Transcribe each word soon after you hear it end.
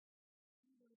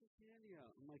candy out.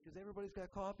 I'm like, because everybody's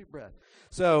got coffee breath.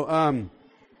 So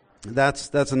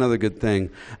that's another good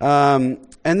thing. And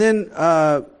then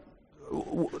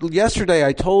yesterday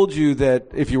I told you that,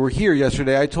 if you were here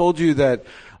yesterday, I told you that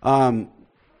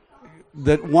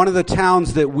that one of the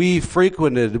towns that we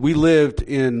frequented, we lived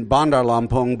in Bandar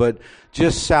Lampung, but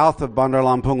just south of Bandar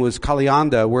Lampung was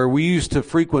Kalianda, where we used to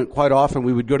frequent quite often.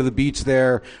 We would go to the beach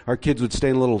there. Our kids would stay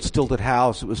in a little stilted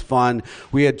house. It was fun.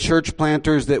 We had church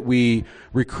planters that we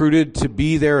recruited to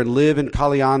be there and live in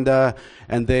Kalianda,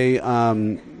 and they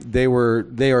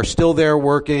are still there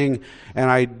working. And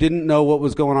I didn't know what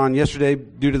was going on yesterday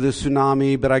due to the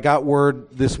tsunami, but I got word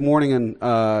this morning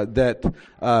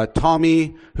that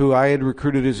Tommy, who I had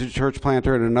recruited as a church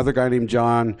planter, and another guy named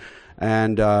John,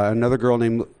 and another girl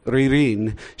named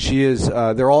Ririn,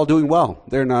 they're all doing well.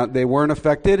 They weren't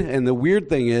affected. And the weird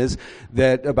thing is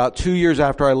that about 2 years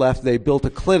after I left, they built a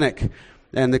clinic,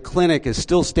 and the clinic is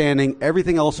still standing.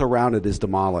 Everything else around it is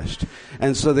demolished.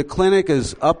 And so the clinic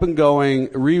is up and going.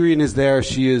 Ririn is there.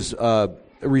 She is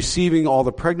receiving all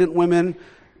the pregnant women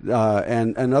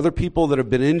and other people that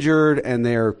have been injured, and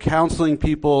they're counseling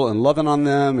people and loving on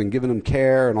them and giving them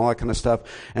care and all that kind of stuff.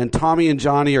 And Tommy and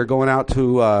Johnny are going out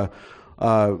to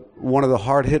one of the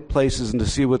hard-hit places and to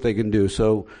see what they can do.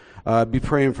 So be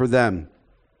praying for them.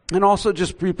 And also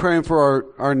just be praying for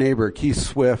our neighbor, Keith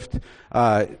Swift,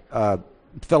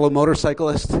 fellow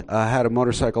motorcyclist, had a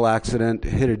motorcycle accident,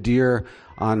 hit a deer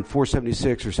on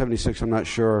 476 or 76, I'm not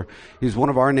sure. He's one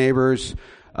of our neighbors,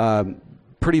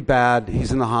 pretty bad.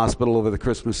 He's in the hospital over the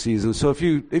Christmas season. So if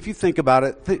you think about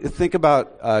it, think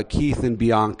about Keith and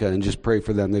Bianca and just pray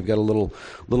for them. They've got a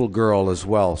little girl as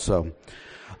well. So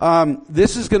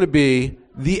this is going to be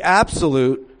the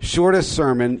absolute shortest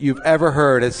sermon you've ever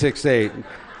heard at 6-8.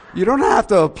 You don't have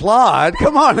to applaud.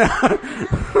 Come on now.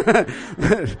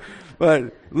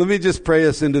 But let me just pray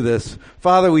us into this.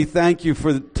 Father, we thank you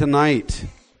for tonight.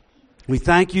 We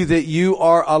thank you that you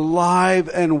are alive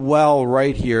and well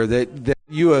right here, that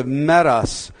you have met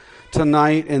us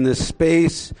tonight in this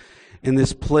space, in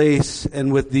this place,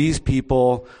 and with these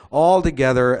people all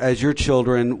together as your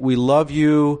children. We love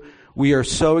you. We are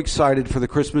so excited for the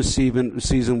Christmas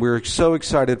season. We're so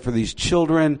excited for these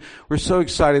children. We're so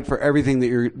excited for everything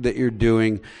that you're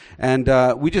doing. And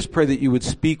we just pray that you would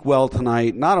speak well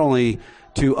tonight, not only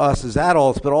to us as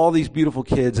adults, but all these beautiful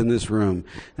kids in this room.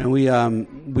 And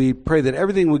we pray that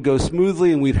everything would go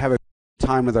smoothly and we'd have a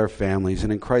time with our families.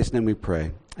 And in Christ's name we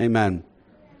pray. Amen.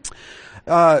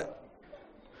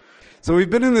 So we've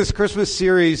been in this Christmas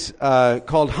series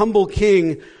called Humble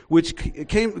King, which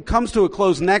comes to a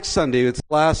close next Sunday. It's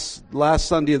last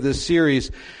Sunday of this series,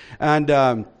 and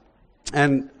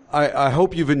I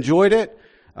hope you've enjoyed it.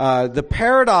 The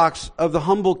paradox of the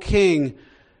humble king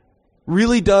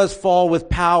really does fall with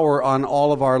power on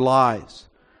all of our lives.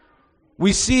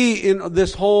 We see in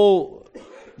this whole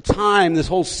time, this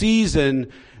whole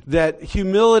season, that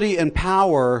humility and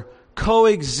power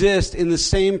coexist in the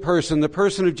same person, the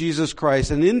person of Jesus Christ,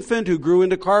 an infant who grew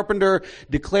into carpenter,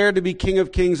 declared to be King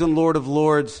of Kings and Lord of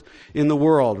Lords in the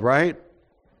world, right?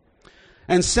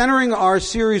 And centering our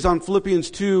series on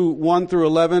Philippians 2, 1 through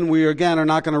 11, we again are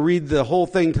not going to read the whole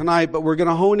thing tonight, but we're going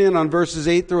to hone in on verses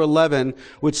 8 through 11,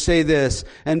 which say this: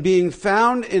 "And being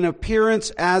found in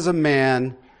appearance as a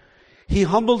man, he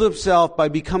humbled himself by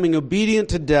becoming obedient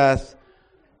to death,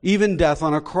 even death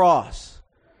on a cross.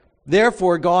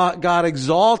 Therefore, God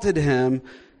exalted him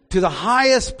to the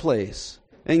highest place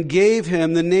and gave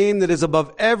him the name that is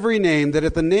above every name, that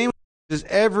at the name of Jesus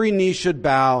every knee should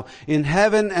bow in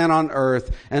heaven and on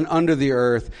earth and under the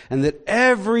earth, and that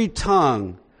every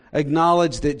tongue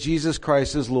acknowledge that Jesus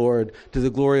Christ is Lord, to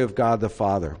the glory of God the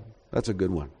Father." That's a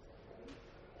good one.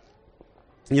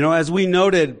 You know, as we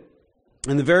noted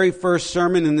in the very first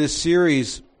sermon in this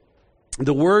series,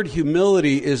 the word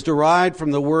humility is derived from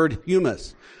the word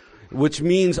humus, which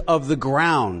means of the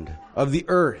ground, of the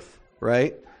earth,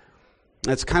 right?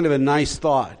 That's kind of a nice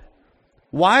thought.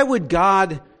 Why would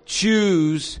God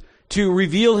choose to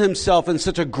reveal himself in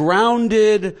such a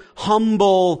grounded,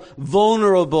 humble,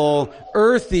 vulnerable,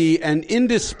 earthy, and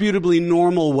indisputably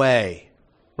normal way,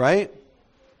 right?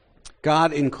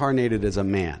 God incarnated as a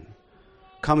man,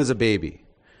 come as a baby.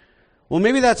 Well,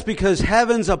 maybe that's because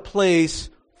heaven's a place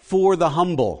for the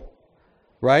humble,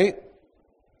 right?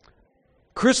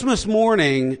 Christmas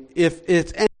morning, if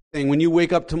it's anything, when you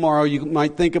wake up tomorrow, you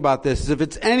might think about this. If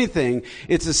it's anything,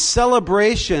 it's a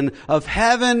celebration of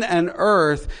heaven and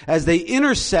earth as they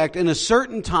intersect in a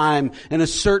certain time in a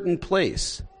certain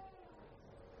place.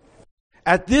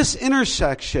 At this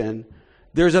intersection,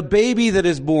 There's a baby that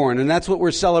is born, and that's what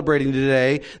we're celebrating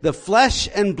today. The flesh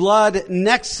and blood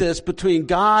nexus between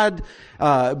God,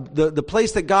 the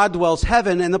place that God dwells,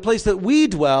 heaven, and the place that we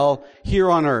dwell here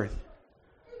on earth.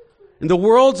 And the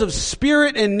worlds of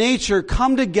spirit and nature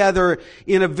come together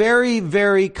in a very,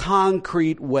 very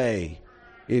concrete way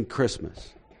in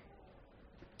Christmas.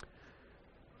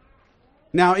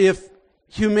 Now, if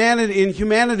humanity, in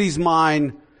humanity's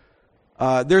mind,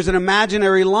 there's an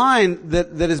imaginary line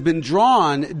that has been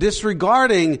drawn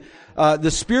disregarding the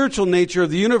spiritual nature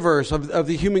of the universe, of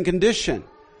the human condition,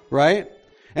 right?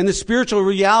 And the spiritual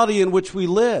reality in which we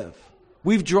live.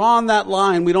 We've drawn that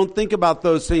line. We don't think about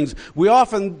those things. We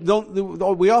often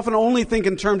only think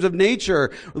in terms of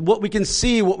nature, what we can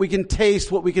see, what we can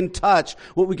taste, what we can touch,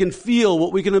 what we can feel,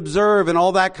 what we can observe, and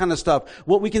all that kind of stuff.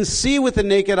 What we can see with the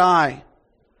naked eye,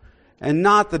 and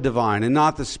not the divine, and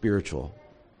not the spiritual.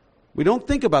 We don't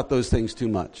think about those things too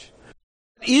much.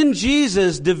 In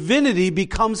Jesus, divinity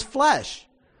becomes flesh.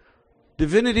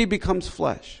 Divinity becomes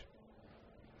flesh.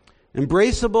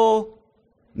 Embraceable,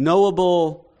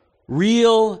 knowable,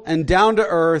 real, and down to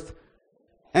earth.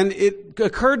 And it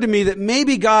occurred to me that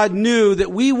maybe God knew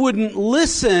that we wouldn't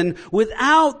listen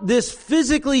without this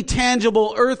physically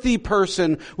tangible, earthy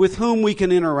person with whom we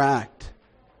can interact.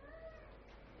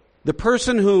 The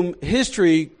person whom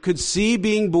history could see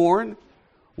being born,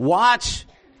 watch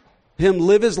him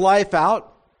live his life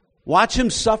out, watch him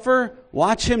suffer,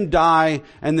 watch him die,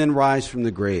 and then rise from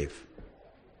the grave.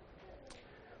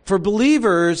 For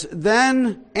believers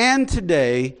then and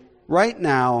today, right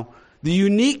now, the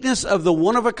uniqueness of the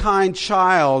one-of-a-kind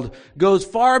child goes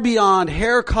far beyond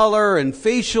hair color and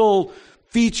facial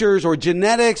features or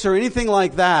genetics or anything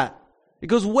like that. It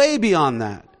goes way beyond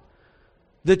that.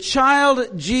 The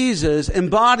child Jesus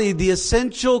embodied the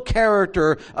essential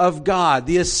character of God,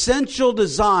 the essential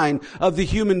design of the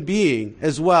human being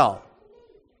as well.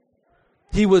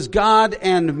 He was God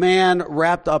and man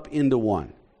wrapped up into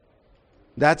one.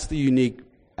 That's the unique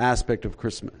aspect of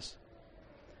Christmas.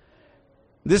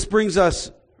 This brings us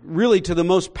really to the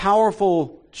most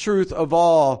powerful truth of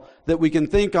all that we can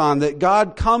think on, that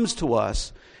God comes to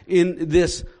us in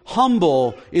this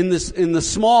humble, in the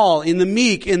small, in the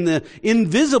meek, in the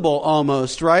invisible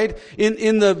almost, right?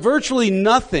 In the virtually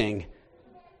nothing,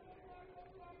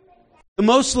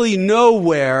 mostly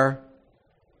nowhere,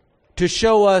 to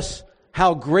show us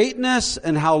how greatness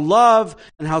and how love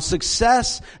and how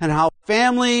success and how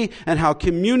family and how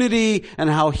community and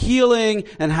how healing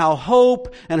and how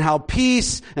hope and how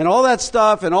peace and all that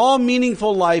stuff and all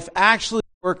meaningful life actually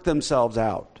work themselves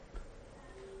out.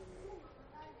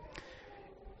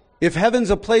 If heaven's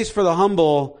a place for the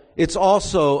humble, it's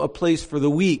also a place for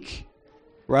the weak,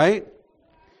 right?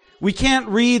 We can't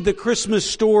read the Christmas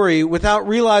story without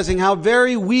realizing how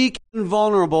very weak and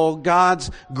vulnerable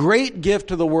God's great gift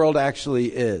to the world actually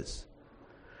is.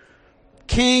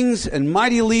 Kings and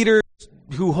mighty leaders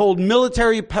who hold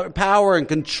military power and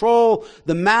control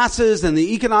the masses and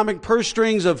the economic purse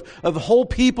strings of whole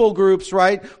people groups,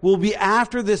 right, will be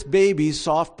after this baby's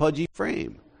soft, pudgy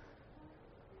frame.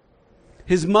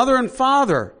 His mother and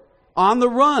father on the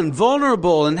run,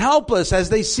 vulnerable and helpless as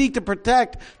they seek to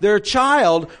protect their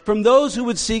child from those who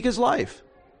would seek his life.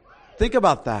 Think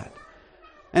about that.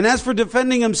 And as for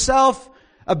defending himself,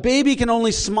 a baby can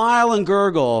only smile and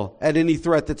gurgle at any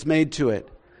threat that's made to it.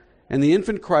 And the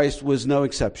infant Christ was no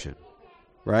exception,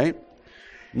 right?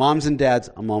 Moms and dads,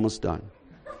 I'm almost done.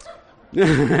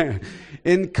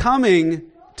 In coming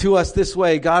to us this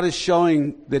way, God is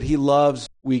showing that he loves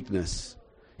weakness.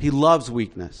 He loves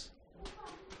weakness.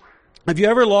 Have you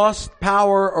ever lost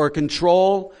power or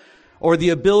control or the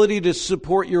ability to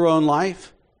support your own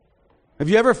life? Have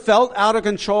you ever felt out of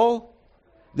control?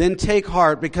 Then take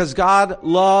heart, because God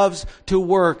loves to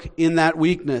work in that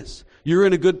weakness. You're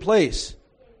in a good place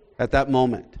at that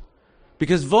moment.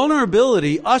 Because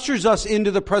vulnerability ushers us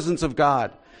into the presence of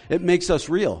God. It makes us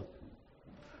real.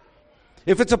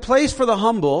 If it's a place for the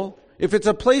humble, if it's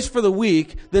a place for the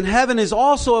weak, then heaven is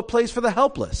also a place for the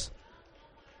helpless.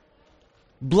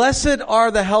 Blessed are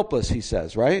the helpless, he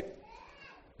says, right?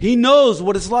 He knows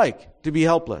what it's like to be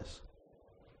helpless.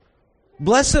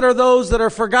 Blessed are those that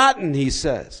are forgotten, he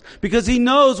says, because he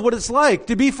knows what it's like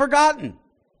to be forgotten.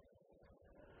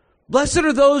 Blessed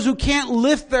are those who can't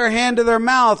lift their hand to their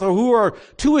mouth, or who are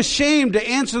too ashamed to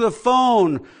answer the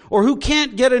phone, or who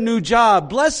can't get a new job.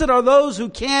 Blessed are those who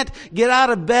can't get out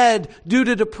of bed due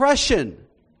to depression.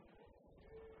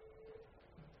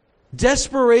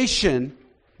 Desperation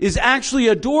is actually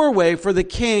a doorway for the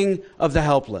king of the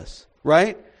helpless,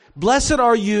 right? Blessed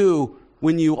are you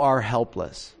when you are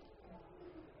helpless,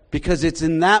 because it's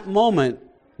in that moment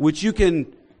which you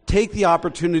can take the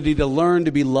opportunity to learn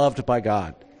to be loved by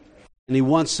God. And He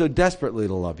wants so desperately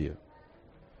to love you.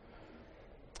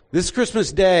 This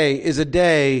Christmas day is a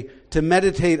day to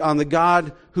meditate on the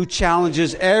God who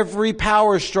challenges every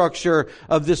power structure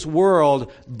of this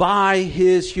world by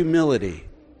His humility.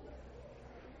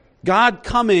 God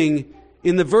coming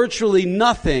in the virtually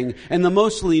nothing and the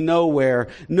mostly nowhere.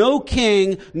 No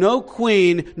king, no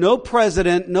queen, no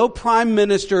president, no prime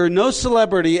minister, no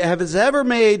celebrity has ever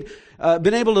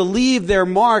been able to leave their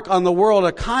mark on the world,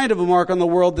 a kind of a mark on the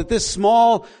world that this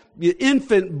small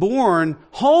infant born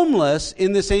homeless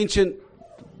in this ancient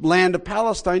land of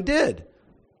Palestine did.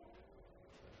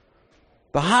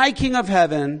 The High King of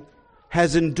Heaven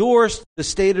has endorsed the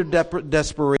state of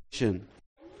desperation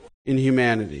in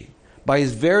humanity by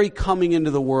His very coming into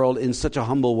the world in such a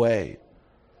humble way.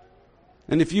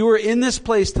 And if you are in this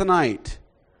place tonight,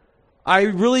 I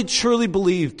really truly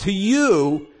believe to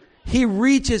you, He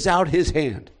reaches out His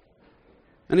hand.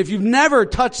 And if you've never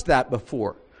touched that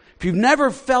before, if you've never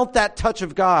felt that touch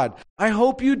of God, I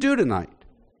hope you do tonight.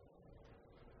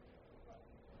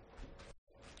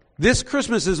 This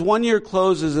Christmas, as one year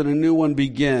closes and a new one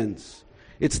begins,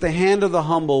 it's the hand of the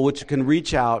humble which can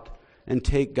reach out and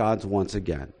take God's once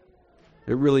again.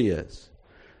 It really is.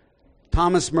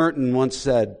 Thomas Merton once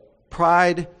said,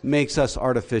 "Pride makes us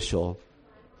artificial,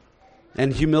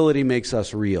 and humility makes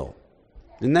us real."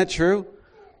 Isn't that true?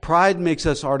 Pride makes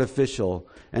us artificial,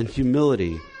 and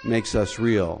humility makes us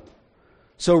real.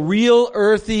 So real,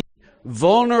 earthy,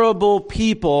 vulnerable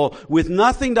people with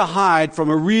nothing to hide from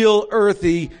a real,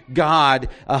 earthy God,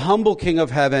 a humble King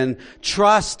of Heaven,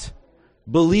 trust,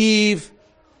 believe,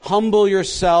 humble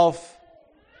yourself,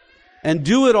 and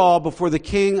do it all before the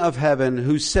King of Heaven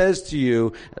who says to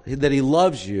you that He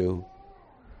loves you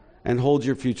and holds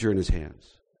your future in His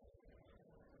hands.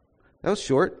 That was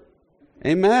short.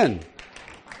 Amen.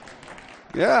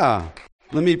 Yeah.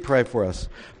 Let me pray for us.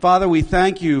 Father, we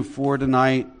thank You for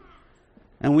tonight,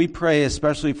 and we pray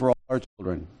especially for all our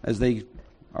children as they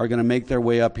are going to make their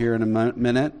way up here in a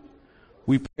minute.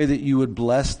 We pray that You would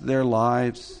bless their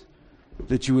lives,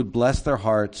 that You would bless their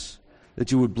hearts,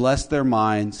 that You would bless their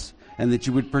minds, and that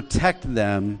You would protect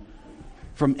them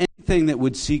from anything that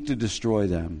would seek to destroy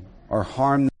them or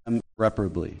harm them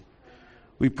irreparably.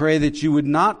 We pray that You would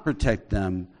not protect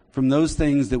them from those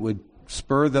things that would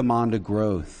spur them on to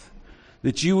growth,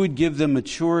 that You would give them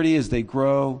maturity as they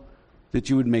grow, that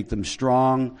You would make them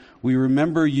strong. We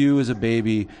remember You as a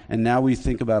baby, and now we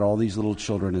think about all these little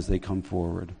children as they come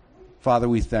forward. Father,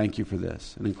 we thank You for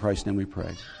this, and in Christ's name we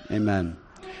pray. Amen.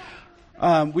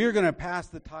 We are going to pass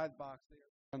the tithe box there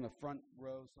on the front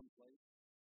row someplace.